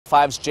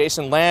5's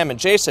Jason Lamb. And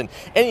Jason,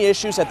 any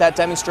issues at that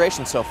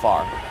demonstration so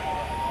far?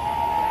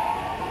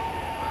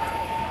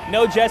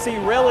 No, Jesse,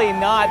 really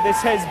not. This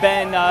has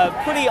been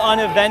pretty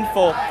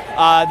uneventful.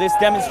 This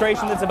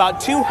demonstration that's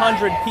about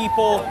 200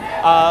 people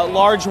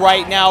large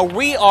right now.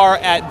 We are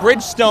at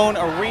Bridgestone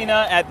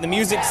Arena at the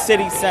Music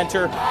City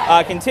Center,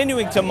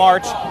 continuing to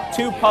march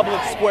to Public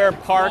Square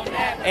Park.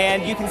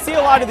 And you can see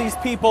a lot of these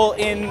people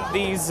in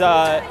these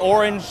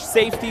orange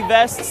safety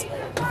vests.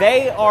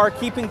 They are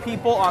keeping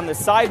people on the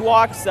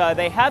sidewalks.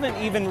 They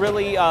haven't even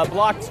really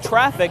blocked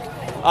traffic,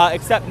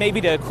 except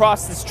maybe to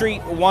cross the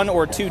street 1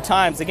 or 2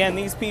 times. Again,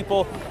 these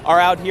people are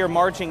out here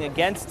marching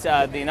against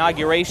the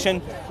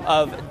inauguration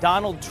of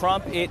Donald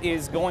Trump. It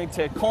is going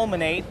to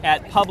culminate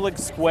at Public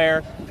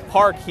Square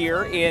Park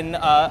here in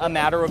a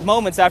matter of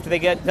moments after they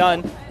get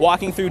done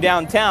walking through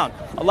downtown.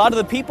 A lot of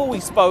the people we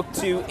spoke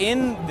to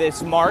in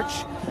this march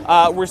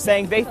were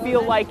saying they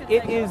feel like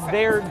it is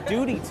their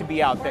duty to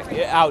be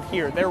out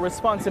here, their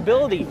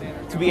responsibility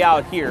to be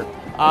out here.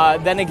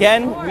 Then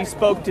again, we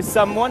spoke to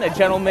someone, a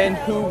gentleman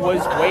who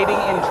was waiting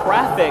in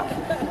traffic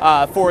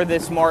for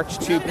this march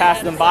to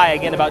pass them by.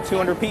 Again, about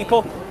 200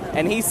 people,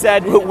 and he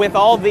said, with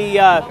all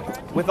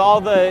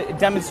the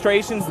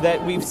demonstrations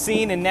that we've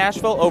seen in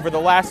Nashville over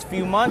the last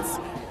few months,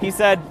 he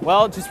said,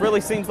 well, it just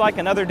really seems like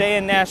another day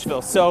in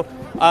Nashville. So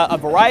a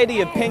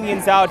variety of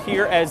opinions out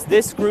here as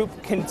this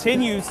group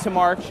continues to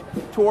march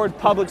toward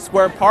Public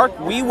Square Park.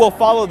 We will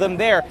follow them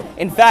there.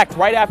 In fact,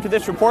 right after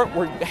this report,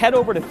 we'll head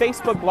over to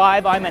Facebook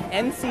Live. I'm at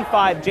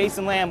NC5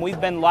 Jason Lamb. We've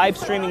been live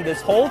streaming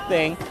this whole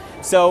thing,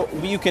 so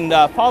you can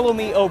follow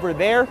me over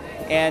there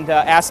and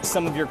ask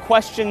some of your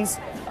questions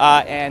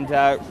and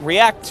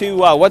react to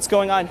what's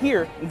going on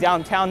here in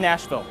downtown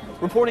Nashville.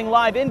 Reporting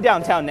live in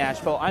downtown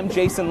Nashville, I'm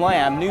Jason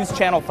Lamb, News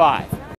Channel 5.